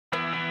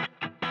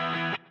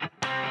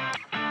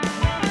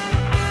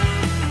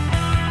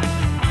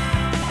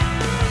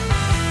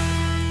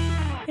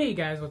Hey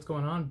guys, what's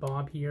going on?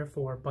 Bob here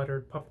for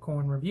Buttered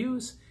Popcorn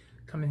Reviews,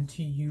 coming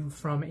to you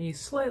from a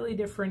slightly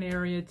different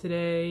area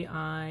today.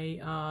 I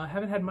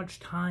haven't had much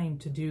time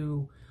to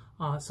do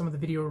some of the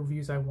video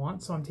reviews I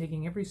want, so I'm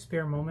taking every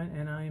spare moment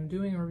and I am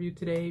doing a review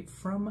today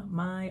from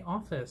my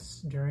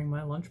office during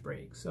my lunch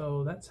break.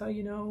 So that's how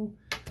you know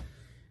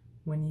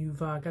when you've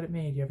got it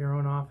made. You have your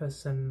own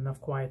office and enough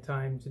quiet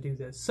time to do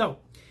this. So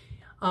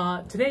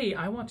today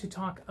I want to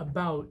talk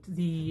about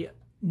the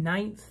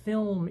 9th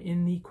film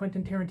in the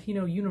Quentin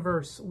Tarantino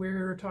universe.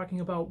 We're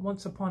talking about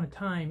Once Upon a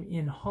Time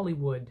in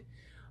Hollywood.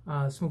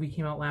 This movie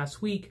came out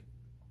last week.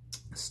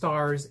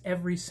 Stars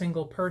every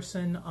single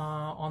person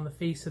on the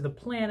face of the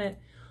planet.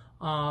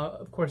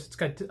 Of course, it's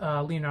got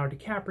Leonardo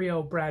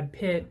DiCaprio, Brad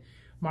Pitt,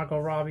 Margot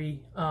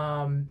Robbie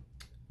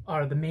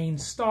are the main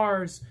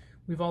stars.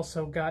 We've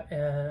also got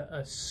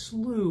a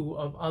slew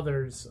of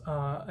others.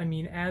 I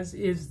mean, as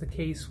is the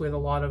case with a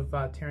lot of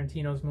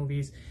Tarantino's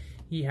movies,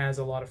 he has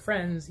a lot of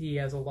friends, he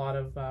has a lot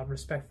of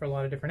respect for a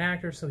lot of different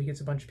actors, so he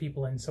gets a bunch of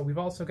people in. So we've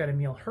also got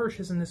Emile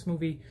Hirsch is in this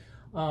movie.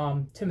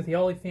 Timothy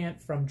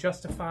Olyphant from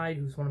Justified,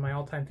 who's one of my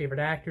all-time favorite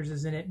actors,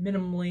 is in it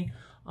minimally.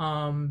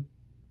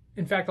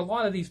 In fact, a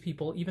lot of these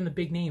people, even the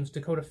big names,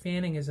 Dakota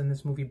Fanning is in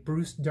this movie,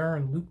 Bruce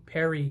Dern, Luke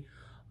Perry,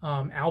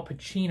 Al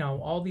Pacino,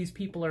 all these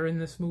people are in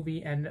this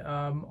movie, and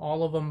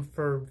all of them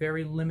for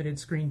very limited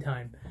screen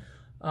time.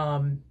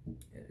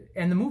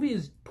 And the movie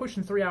is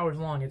pushing 3 hours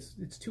long.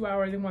 It's 2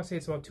 hours, I think I want to say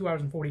it's about 2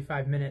 hours and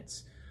 45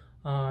 minutes,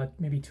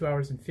 maybe 2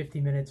 hours and 50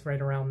 minutes,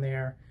 right around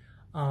there.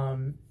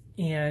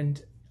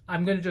 And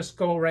I'm going to just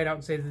go right out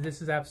and say that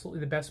this is absolutely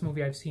the best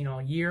movie I've seen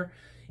all year.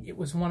 It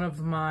was one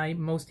of my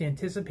most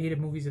anticipated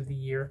movies of the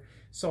year,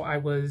 so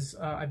I've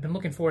been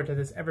looking forward to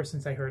this ever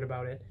since I heard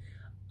about it.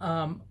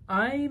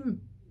 I'm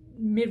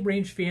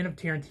mid-range fan of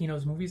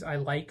Tarantino's movies. I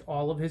like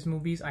all of his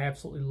movies. I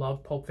absolutely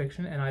love Pulp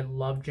Fiction, and I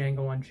love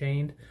Django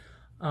Unchained.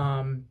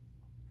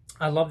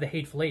 I love The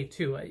Hateful Eight,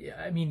 too.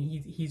 I mean,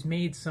 he's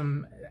made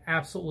some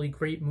absolutely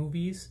great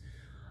movies,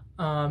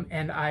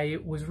 and I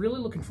was really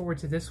looking forward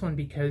to this one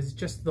because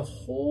just the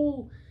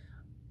whole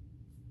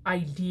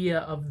idea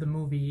of the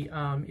movie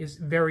is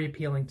very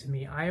appealing to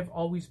me. I have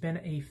always been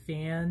a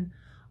fan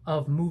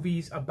of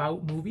movies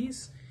about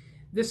movies.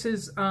 This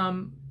is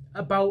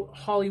about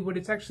Hollywood.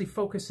 It actually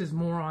focuses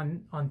more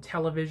on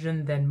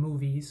television than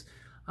movies.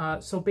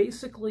 So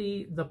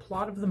basically, the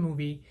plot of the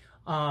movie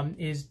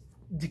is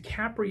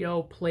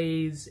DiCaprio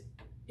plays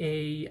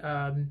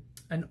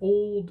an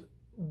old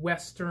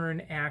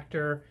Western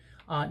actor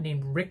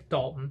named Rick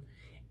Dalton,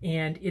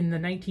 and in the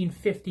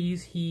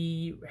 1950s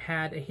he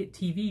had a hit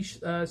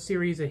TV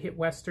series, a hit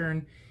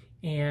Western,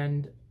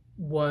 and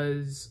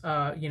was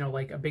you know,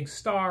 like a big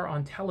star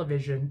on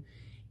television.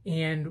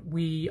 And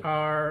we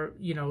are,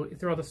 you know,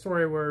 throughout the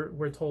story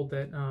we're told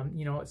that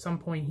you know, at some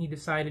point he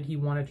decided he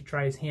wanted to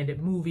try his hand at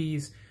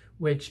movies,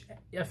 which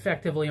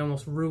effectively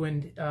almost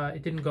ruined,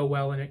 it didn't go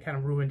well, and it kind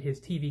of ruined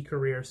his TV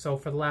career. So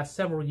for the last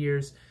several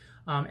years,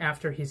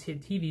 after his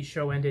hit TV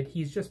show ended,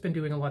 he's just been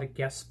doing a lot of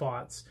guest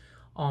spots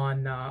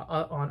on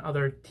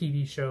other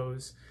TV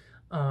shows.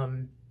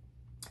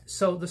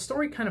 So the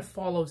story kind of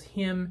follows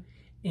him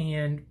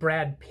and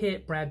Brad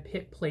Pitt. Brad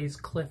Pitt plays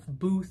Cliff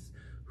Booth,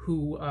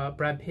 who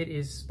Brad Pitt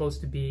is supposed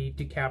to be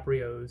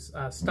DiCaprio's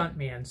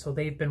stuntman. So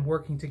they've been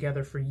working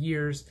together for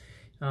years.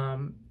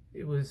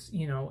 It was,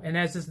 you know, and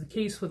as is the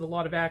case with a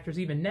lot of actors,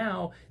 even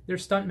now, their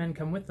stuntmen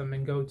come with them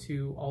and go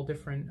to all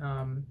different,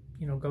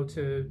 you know, go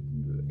to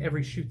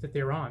every shoot that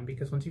they're on,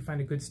 because once you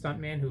find a good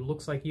stuntman who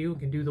looks like you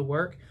and can do the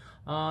work,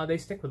 they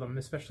stick with them,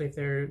 especially if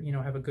they're, you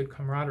know, have a good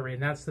camaraderie,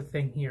 and that's the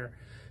thing here.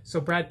 So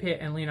Brad Pitt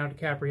and Leonardo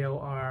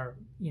DiCaprio are,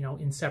 you know,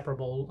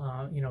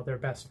 inseparable, you know, they're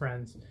best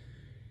friends.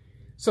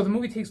 So the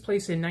movie takes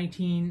place in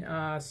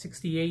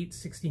 1968,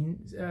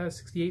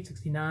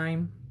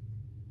 69,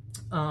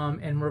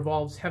 and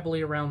revolves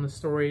heavily around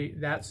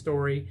that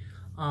story,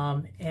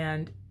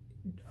 and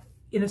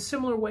in a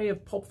similar way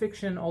of Pulp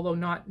Fiction, although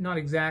not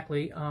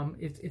exactly.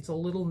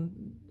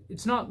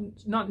 It's not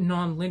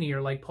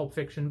non-linear like Pulp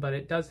Fiction, but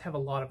it does have a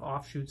lot of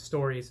offshoot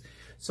stories.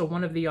 So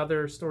one of the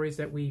other stories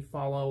that we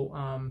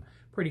follow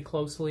pretty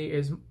closely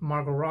is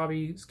Margot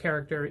Robbie's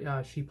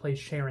character. She plays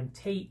Sharon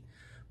Tate.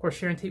 Of course,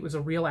 Sharon Tate was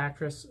a real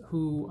actress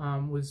who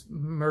was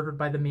murdered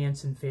by the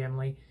Manson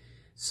family.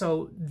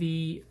 So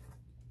the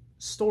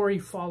story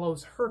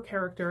follows her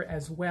character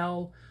as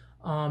well,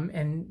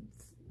 and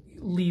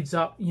leads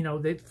up, you know,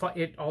 that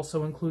it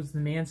also includes the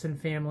Manson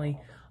family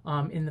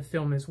in the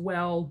film as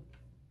well.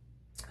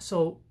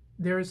 So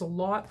there is a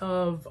lot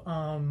of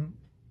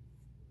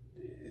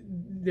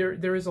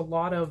there is a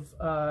lot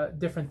of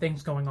different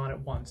things going on at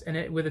once,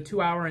 and with a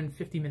 2 hour and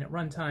 50-minute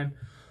runtime,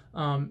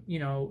 you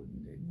know,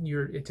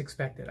 it's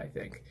expected, I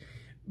think.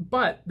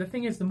 But the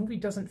thing is, the movie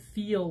doesn't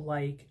feel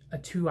like a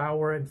 2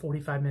 hour and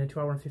 45 minute, 2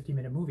 hour and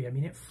 50-minute movie. I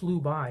mean, it flew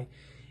by.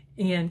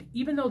 And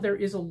even though there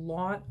is a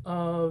lot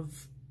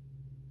of,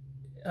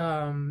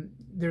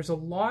 there's a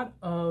lot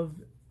of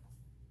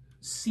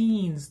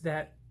scenes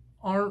that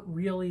aren't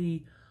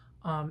really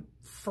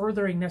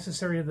furthering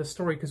necessary of the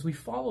story, because we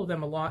follow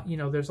them a lot. You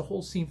know, there's a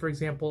whole scene, for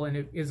example, and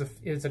it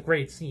is a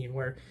great scene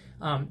where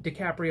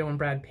DiCaprio and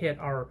Brad Pitt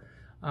are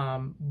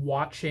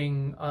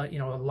watching, you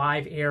know, a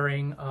live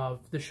airing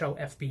of the show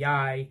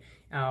FBI,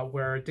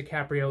 where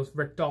DiCaprio's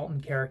Rick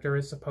Dalton character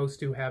is supposed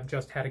to have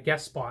just had a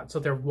guest spot. So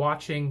they're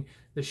watching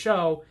the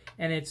show,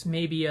 and it's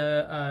maybe you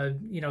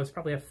know, it's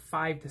probably a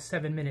 5 to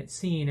 7 minute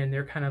scene, and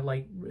they're kind of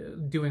like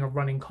doing a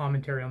running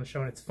commentary on the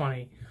show, and it's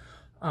funny.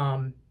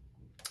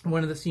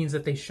 One of the scenes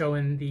that they show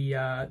in the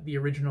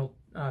original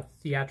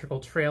theatrical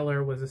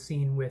trailer was a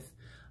scene with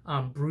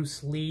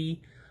Bruce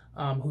Lee,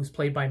 who's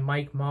played by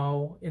Mike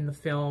Moe in the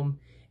film.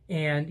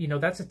 And, you know,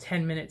 that's a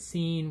 10-minute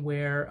scene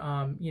where,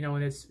 you know,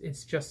 and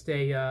it's just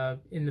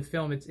in the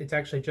film, it's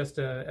actually just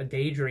a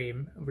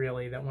daydream,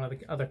 really, that one of the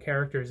other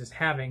characters is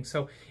having.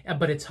 So,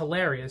 but it's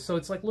hilarious. So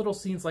it's like little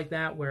scenes like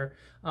that where,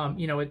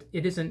 you know, it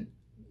isn't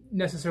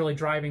necessarily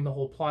driving the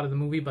whole plot of the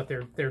movie, but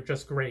they're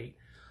just great.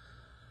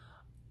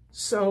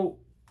 So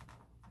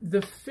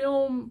the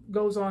film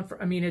goes on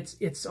for, I mean,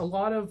 it's a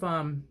lot of,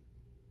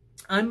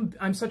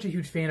 I'm such a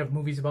huge fan of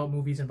movies and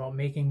about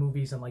making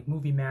movies and like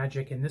movie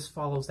magic, and this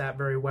follows that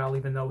very well,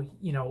 even though,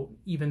 you know,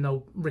 even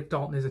though Rick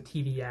Dalton is a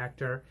TV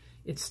actor,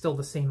 it's still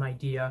the same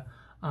idea.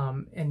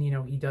 And, you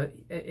know, he does,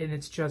 and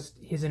it's just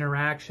his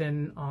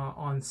interaction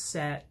on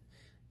set.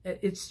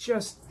 It's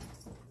just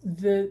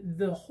the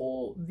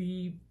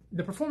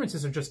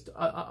performances are just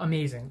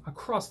amazing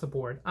across the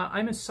board.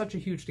 I'm such a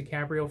huge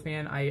DiCaprio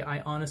fan. I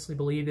honestly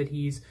believe that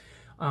he's,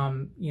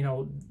 you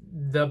know,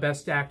 the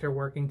best actor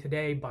working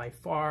today by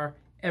far.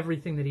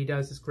 Everything that he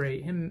does is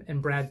great. Him and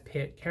Brad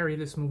Pitt carry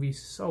this movie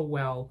so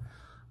well.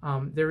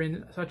 They're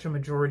in such a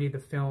majority of the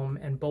film,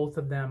 and both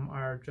of them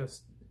are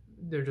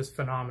they're just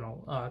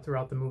phenomenal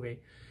throughout the movie.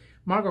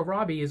 Margot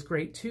Robbie is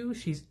great too.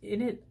 She's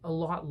in it a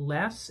lot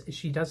less.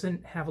 She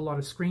doesn't have a lot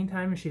of screen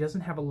time, and she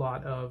doesn't have a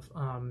lot of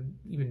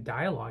even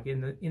dialogue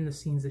in the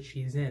scenes that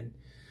she's in.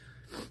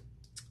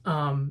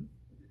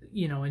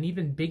 You know, and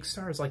even big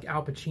stars like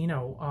Al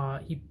Pacino,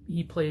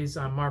 he plays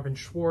Marvin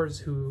Schwartz,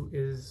 who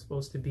is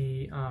supposed to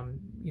be,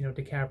 you know,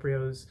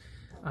 DiCaprio's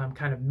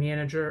kind of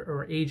manager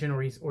or agent,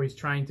 or he's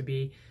trying to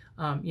be,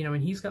 you know,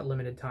 and he's got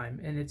limited time.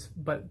 And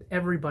but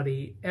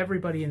everybody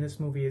in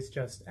this movie is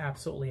just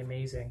absolutely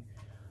amazing.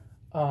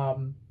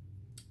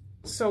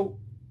 So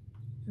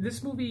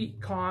this movie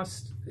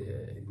cost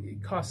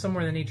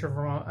somewhere in the nature of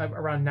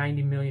around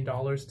 $90 million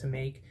to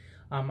make.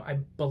 I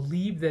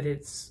believe that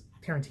it's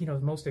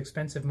Tarantino's most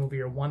expensive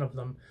movie, or one of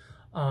them.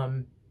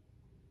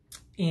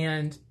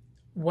 And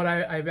what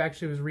I've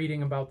actually was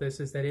reading about this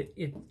is that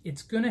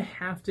it's going to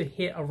have to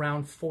hit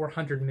around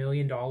 $400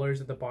 million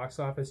at the box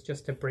office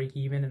just to break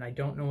even, and I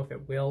don't know if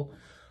it will.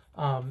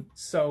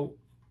 So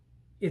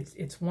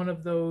it's one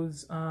of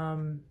those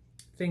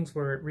things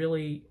where it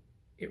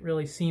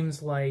really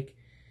seems like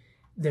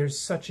there's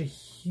such a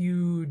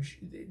huge,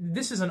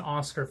 this is an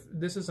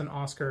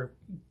Oscar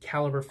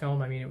caliber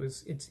film. I mean,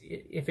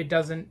 if it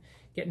doesn't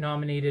get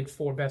nominated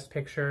for Best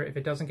Picture, if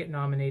it doesn't get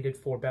nominated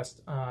for Best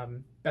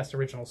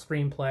Original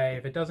Screenplay,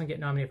 if it doesn't get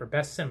nominated for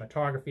Best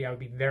Cinematography, I would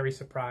be very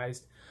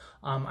surprised.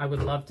 I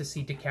would love to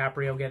see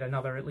DiCaprio get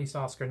another at least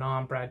Oscar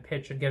nom. Brad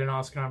Pitt should get an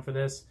Oscar nom for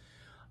this.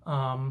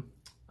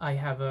 I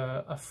have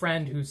a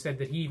friend who said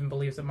that he even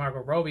believes that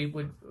Margot Robbie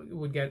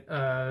would get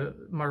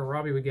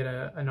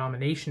a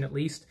nomination at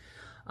least,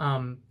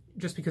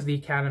 just because the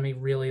Academy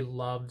really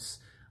loves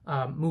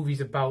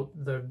movies about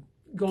the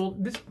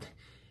gold.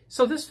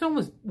 So this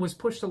film was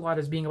pushed a lot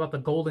as being about the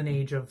golden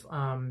age of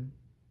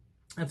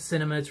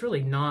cinema. It's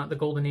really not. The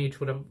golden age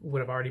would have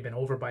already been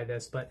over by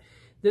this, but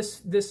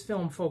this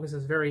film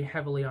focuses very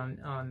heavily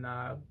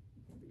on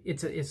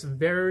it's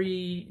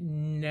very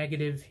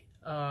negative.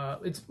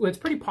 It's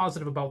pretty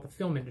positive about the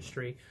film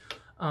industry,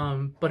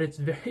 but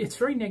it's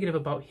very negative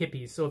about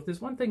hippies. So if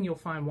there's one thing you'll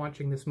find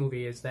watching this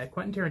movie is that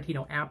Quentin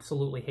Tarantino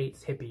absolutely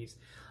hates hippies,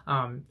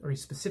 or he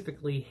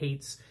specifically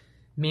hates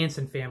the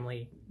Manson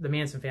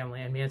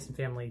family and Manson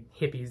family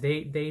hippies.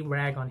 They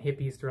rag on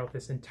hippies throughout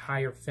this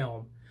entire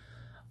film.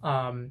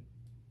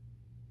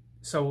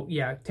 So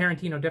yeah,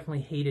 Tarantino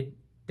definitely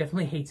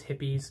hates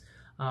hippies.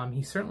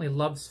 He certainly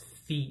loves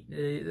feet.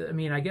 I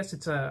mean, I guess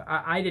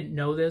I didn't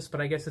know this,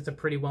 but I guess it's a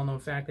pretty well-known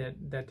fact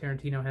that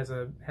Tarantino has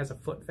a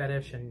foot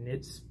fetish, and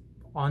it's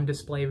on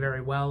display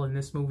very well in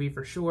this movie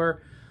for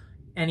sure.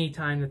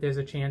 Anytime that there's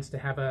a chance to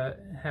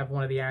have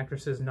one of the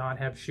actresses not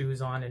have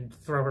shoes on and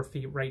throw her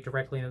feet right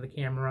directly into the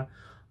camera,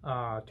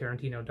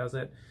 Tarantino does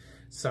it.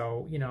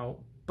 So, you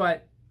know,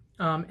 but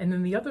and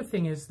then the other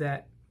thing is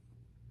that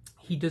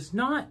there's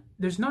not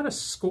a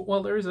score.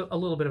 Well, there is a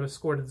little bit of a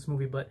score to this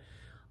movie, but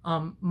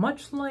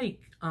much like,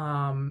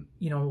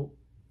 you know,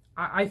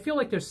 I feel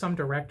like there's some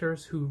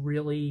directors who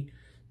really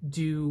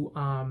do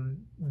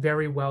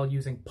very well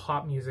using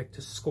pop music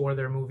to score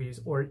their movies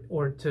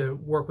or to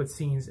work with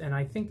scenes, and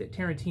I think that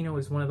Tarantino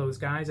is one of those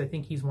guys. I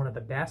think he's one of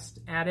the best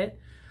at it.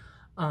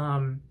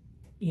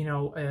 You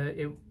know,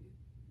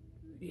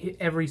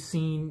 every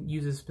scene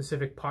uses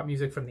specific pop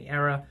music from the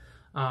era.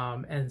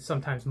 and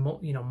sometimes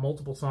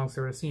multiple songs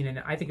through a scene, and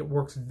I think it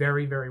works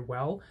very, very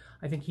well.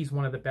 I think he's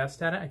one of the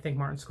best at it. I think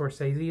Martin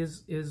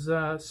Scorsese is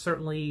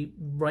certainly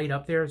right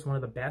up there as one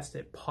of the best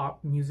at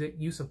pop music,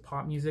 use of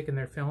pop music in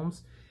their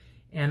films.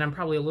 And I'm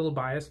probably a little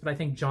biased, but I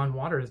think John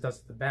Waters does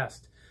it the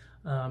best.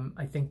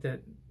 I think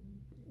that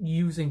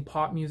using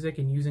pop music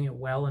and using it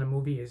well in a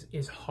movie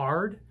is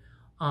hard.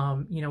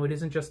 It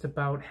isn't just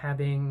about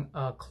having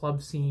a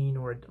club scene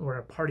or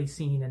a party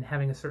scene and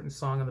having a certain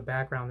song in the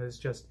background. There's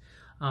just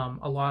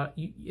a lot.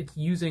 It's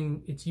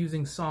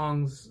using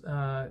songs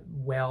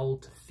well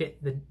to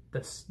fit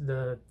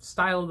the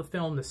style of the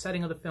film, the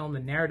setting of the film, the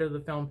narrative of the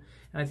film.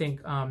 And I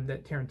think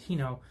that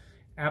Tarantino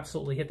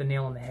absolutely hit the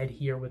nail on the head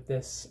here with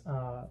this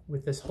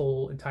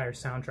whole entire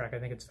soundtrack. I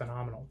think it's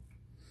phenomenal.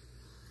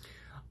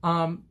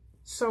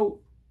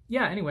 So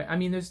yeah. Anyway, I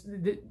mean,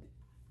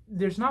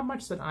 there's not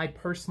much that I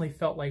personally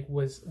felt like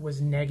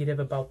was negative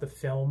about the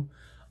film.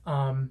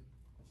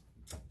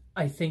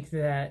 I think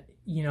that,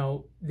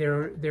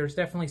 there's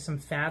definitely some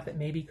fat that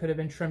maybe could have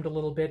been trimmed a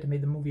little bit to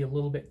make the movie a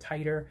little bit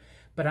tighter.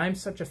 But I'm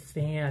such a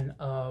fan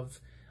of,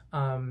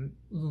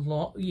 Tarantino's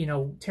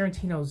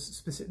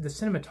the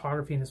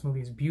cinematography in this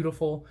movie is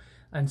beautiful,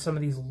 and some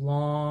of these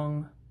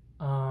long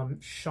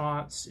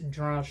shots,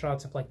 drawn out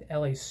shots of like the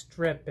LA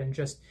Strip, and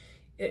just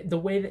the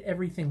way that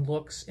everything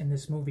looks in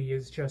this movie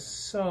is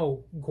just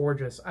so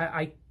gorgeous.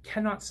 I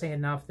cannot say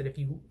enough that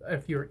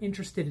if you're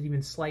interested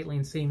even slightly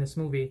in seeing this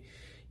movie,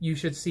 you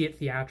should see it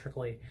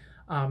theatrically.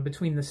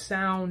 Between the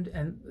sound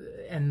and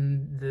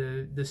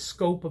the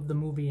scope of the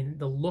movie and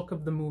the look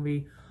of the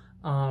movie,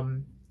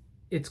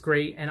 it's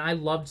great. And I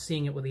loved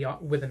seeing it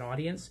with an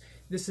audience.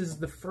 This is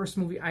the first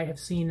movie I have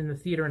seen in the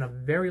theater in a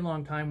very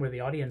long time where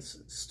the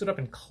audience stood up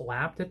and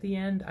clapped at the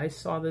end. I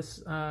saw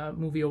this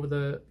movie over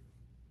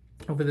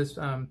this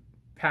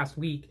past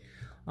week,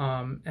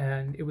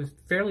 and it was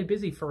fairly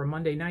busy for a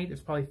Monday night.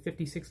 There's probably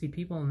 50-60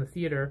 people in the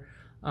theater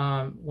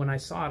when I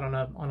saw it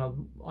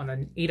on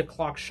an 8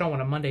 o'clock show on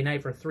a Monday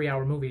night for a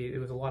 3-hour movie. It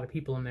was a lot of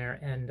people in there,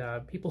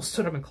 and people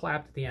stood up and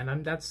clapped at the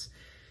end.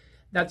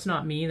 That's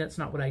not me. That's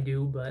not what I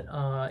do. But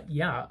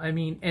yeah, I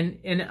mean,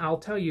 and I'll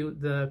tell you,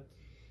 the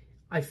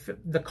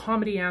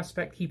comedy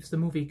aspect keeps the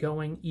movie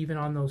going even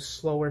on those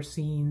slower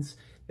scenes.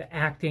 The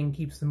acting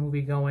keeps the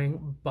movie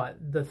going, but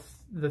the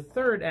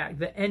third act,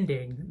 the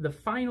ending, the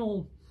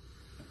final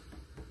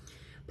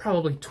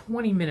probably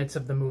 20 minutes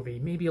of the movie,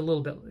 maybe a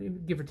little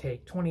bit, give or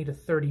take, 20 to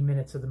 30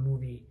 minutes of the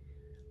movie,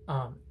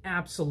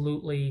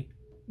 absolutely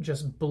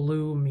just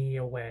blew me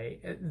away.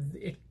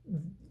 It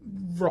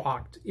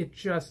rocked.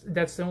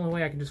 That's the only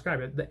way I can describe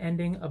it. The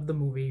ending of the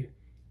movie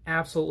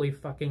absolutely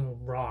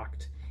fucking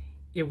rocked.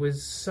 It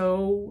was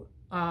so,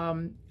 I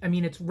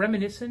mean, it's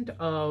reminiscent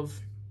of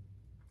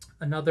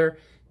another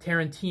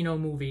Tarantino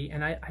movie,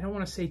 and I don't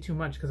want to say too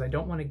much because I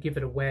don't want to give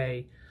it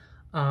away.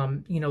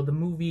 The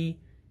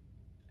movie,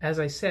 as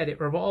I said,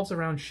 it revolves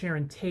around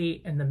Sharon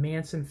Tate and the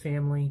Manson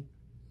family.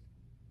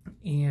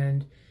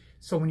 And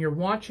so when you're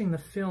watching the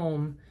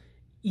film,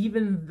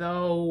 even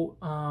though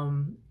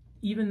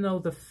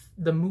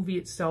the movie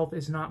itself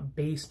is not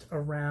based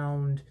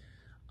around,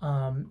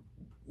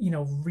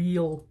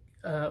 real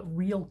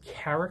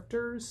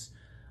characters,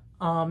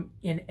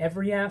 in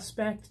every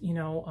aspect,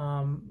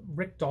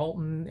 Rick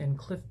Dalton and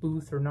Cliff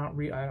Booth are not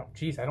real.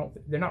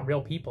 They're not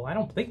real people. I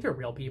don't think they're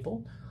real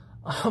people.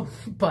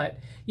 But,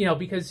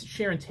 because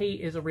Sharon Tate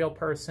is a real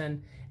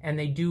person, and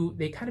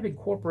they kind of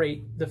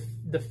incorporate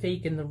the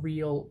fake and the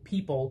real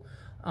people.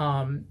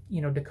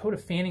 Dakota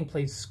Fanning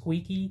plays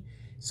Squeaky.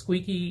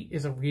 Squeaky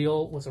was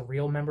a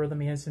real member of the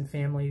Manson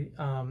family.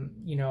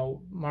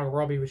 Margot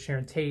Robbie with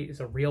Sharon Tate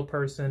is a real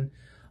person.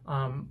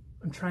 I'm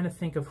trying to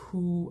think of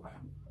who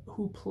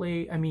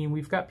play. I mean,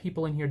 we've got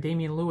people in here.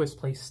 Damian Lewis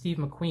plays Steve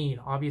McQueen,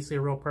 obviously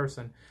a real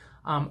person.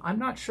 I'm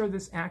not sure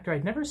this actor.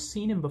 I've never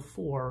seen him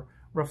before.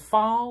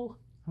 Rafal,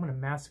 I'm going to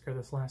massacre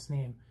this last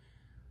name.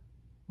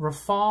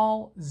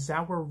 Rafal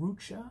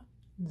Zawarucha.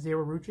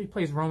 He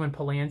plays Roman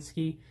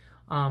Polanski,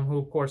 who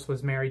of course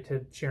was married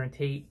to Sharon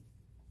Tate.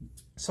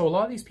 So a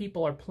lot of these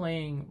people are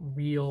playing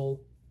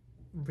real,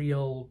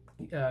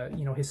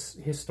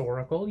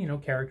 historical,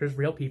 characters,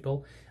 real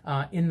people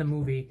in the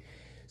movie.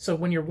 So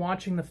when you're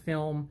watching the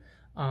film,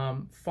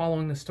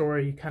 following the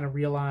story, you kind of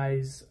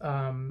realize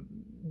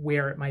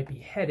where it might be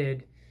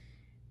headed.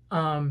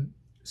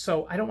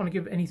 So I don't want to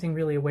give anything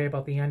really away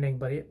about the ending,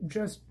 but it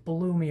just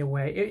blew me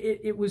away.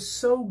 It was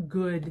so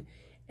good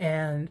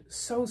and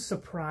so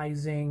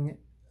surprising,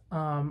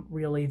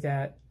 really,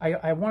 that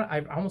I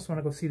almost want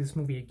to go see this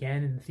movie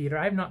again in the theater.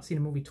 I have not seen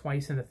a movie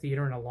twice in the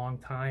theater in a long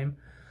time,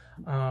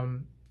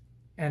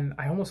 and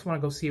I almost want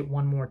to go see it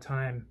one more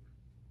time,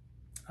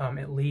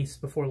 at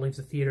least before it leaves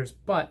the theaters.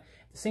 But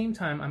at the same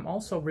time, I'm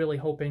also really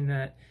hoping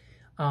that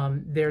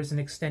there's an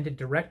extended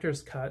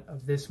director's cut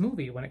of this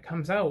movie when it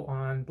comes out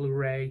on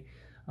Blu-ray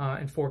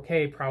and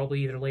 4K,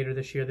 probably either later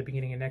this year or the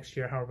beginning of next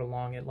year, however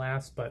long it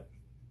lasts. But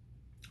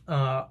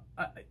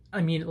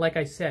I mean, like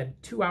I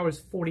said, 2 hours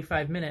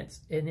 45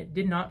 minutes, and it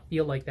did not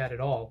feel like that at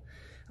all.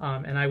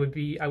 And I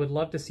would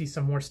love to see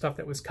some more stuff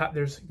that was cut.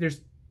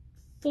 There's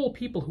full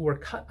people who were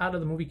cut out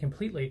of the movie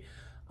completely.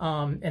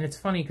 And it's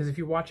funny because if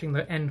you're watching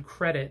the end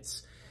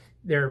credits,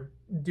 they're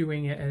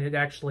doing it, and it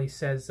actually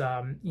says,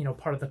 you know,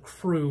 part of the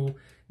crew,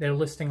 they're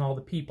listing all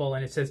the people,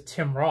 and it says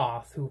Tim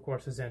Roth, who of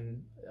course is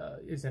in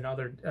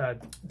other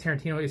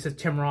Tarantino. It says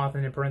Tim Roth,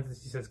 and in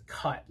parentheses it says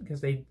cut,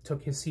 because they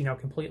took his scene out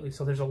completely.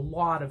 So there's a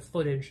lot of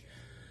footage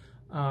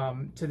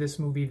to this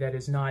movie that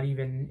is not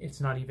even,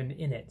 it's not even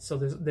in it. So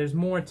there's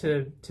more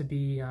to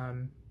be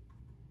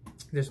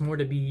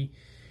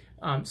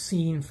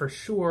seen for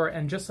sure.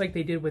 And just like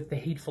they did with The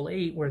Hateful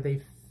Eight, where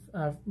they've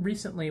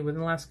recently,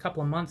 within the last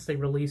couple of months, they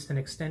released an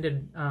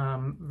extended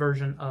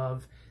version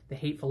of The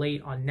Hateful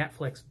Eight on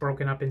Netflix,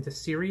 broken up into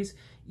series.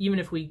 Even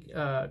if we,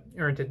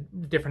 or into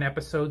different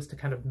episodes to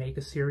kind of make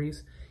a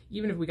series,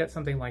 even if we got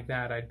something like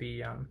that, I'd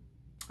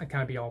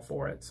kind of be all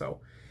for it.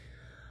 So,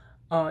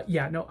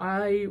 yeah, no,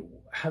 I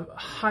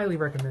highly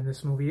recommend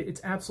this movie.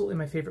 It's absolutely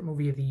my favorite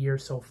movie of the year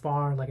so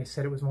far. Like I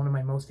said, it was one of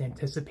my most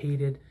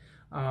anticipated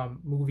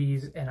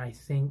movies, and I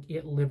think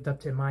it lived up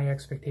to my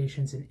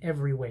expectations in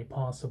every way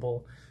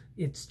possible.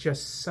 It's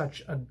just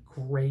such a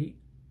great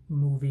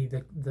movie.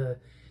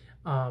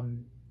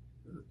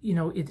 You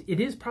know, it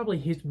is probably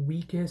his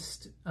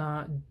weakest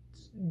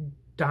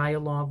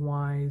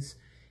dialogue-wise,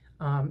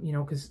 you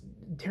know, because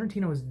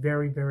Tarantino is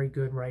very, very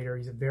good writer.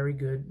 He's a very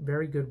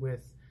good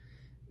with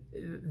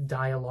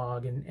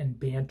dialogue and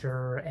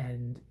banter,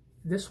 and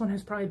this one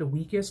has probably the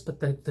weakest, but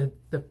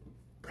the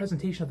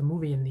presentation of the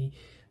movie and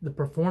the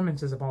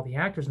performances of all the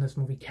actors in this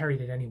movie carried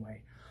it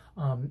anyway.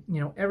 You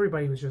know,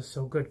 everybody was just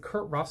so good.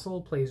 Kurt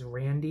Russell plays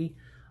Randy,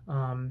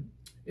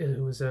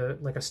 who was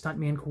like a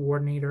stuntman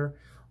coordinator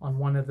on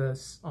one of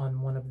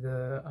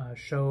the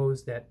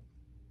shows that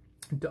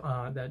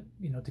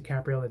you know,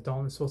 DiCaprio, that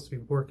Dalton is supposed to be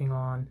working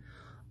on,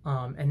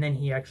 and then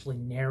he actually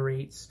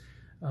narrates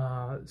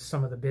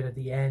some of the bit at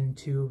the end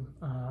too,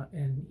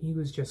 and he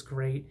was just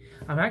great.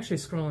 I'm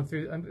scrolling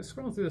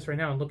through this right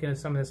now and looking at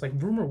some of this, like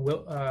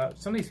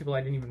some of these people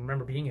I didn't even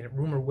remember being in it.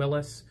 Rumor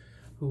Willis,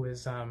 who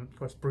is of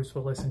course Bruce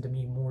Willis and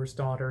Demi Moore's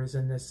daughter, is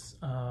in this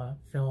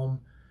film.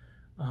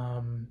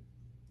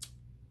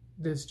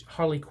 There's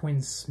Harley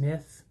Quinn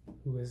Smith,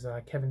 who is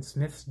Kevin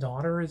Smith's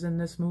daughter, is in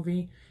this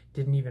movie.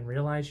 Didn't even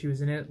realize she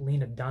was in it.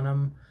 Lena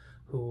Dunham,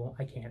 who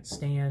I can't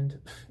stand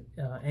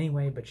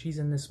anyway, but she's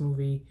in this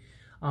movie.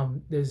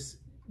 There's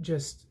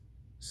just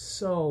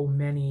so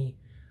many,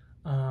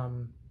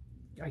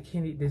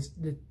 there's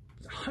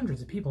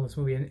hundreds of people in this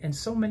movie, and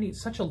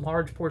such a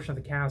large portion of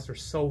the cast are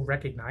so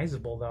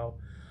recognizable, though.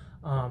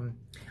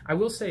 I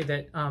will say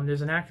that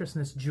there's an actress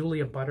in this,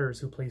 Julia Butters,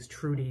 who plays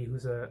Trudy,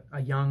 who's a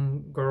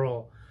young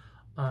girl.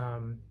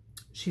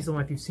 She's the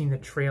one, if you've seen the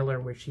trailer,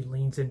 where she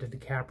leans into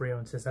DiCaprio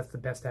and says, "That's the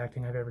best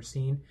acting I've ever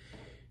seen."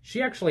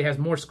 She actually has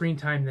more screen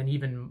time than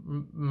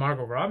even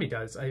Margot Robbie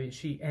does.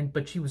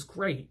 But she was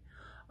great.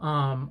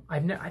 I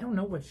don't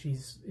know if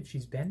she's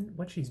been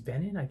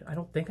in. I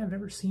don't think I've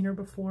ever seen her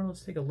before.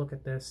 Let's take a look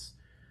at this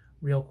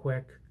real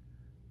quick.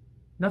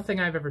 Nothing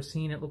I've ever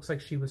seen. It looks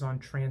like she was on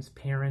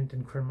Transparent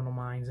and Criminal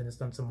Minds and has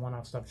done some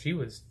one-off stuff. She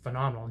was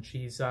phenomenal, and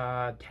she's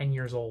 10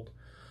 years old.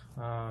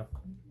 Yeah,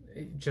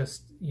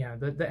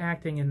 the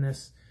acting in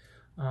this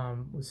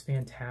was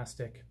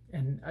fantastic,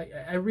 and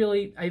I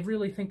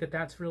really think that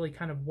that's really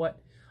kind of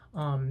what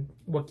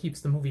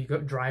keeps the movie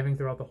driving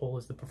throughout the whole,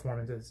 is the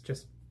performances.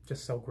 Just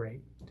so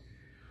great.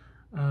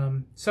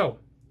 So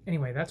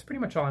anyway, that's pretty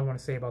much all I want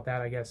to say about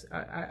that, I guess.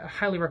 I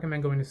highly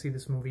recommend going to see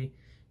this movie.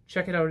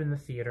 Check it out in the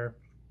theater.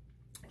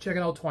 Check it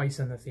out twice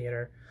in the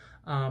theater.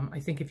 I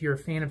think if you're a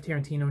fan of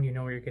Tarantino and you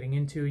know what you're getting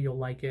into, you'll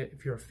like it.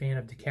 If you're a fan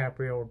of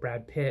DiCaprio or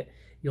Brad Pitt,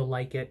 you'll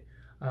like it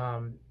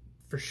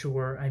for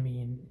sure. I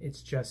mean,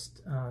 it's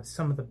just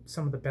some of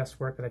the best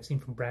work that I've seen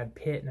from Brad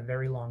Pitt in a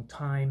very long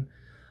time.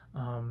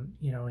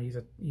 You know,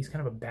 he's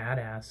kind of a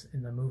badass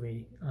in the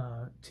movie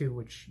too,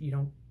 which you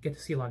don't get to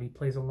see a lot. He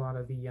plays a lot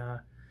of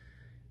the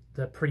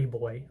pretty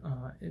boy,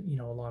 you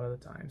know, a lot of the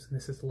times, and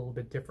this is a little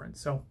bit different.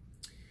 So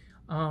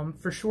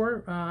for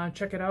sure,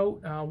 check it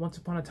out. Once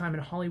Upon a Time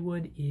in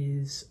Hollywood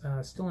is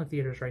still in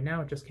theaters right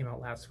now. It just came out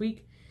last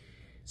week.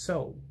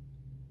 So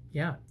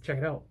yeah, check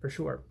it out for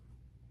sure.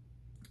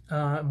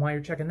 And while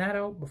you're checking that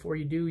out, before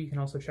you do, you can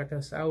also check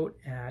us out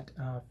at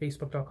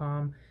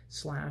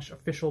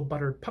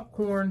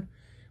facebook.com/officialbutteredpopcorn,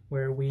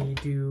 where we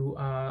do,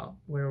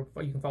 where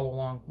you can follow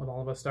along with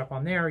all of us stuff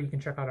on there. You can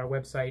check out our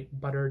website,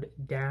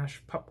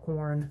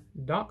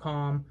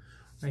 buttered-popcorn.com,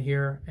 right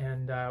here,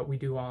 and we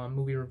do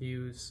movie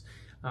reviews,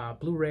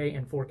 Blu-ray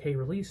and 4K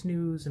release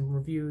news and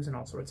reviews, and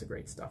all sorts of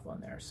great stuff on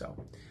there.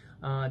 So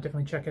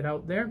definitely check it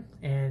out there,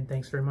 and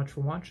thanks very much for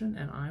watching,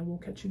 and I will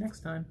catch you next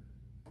time.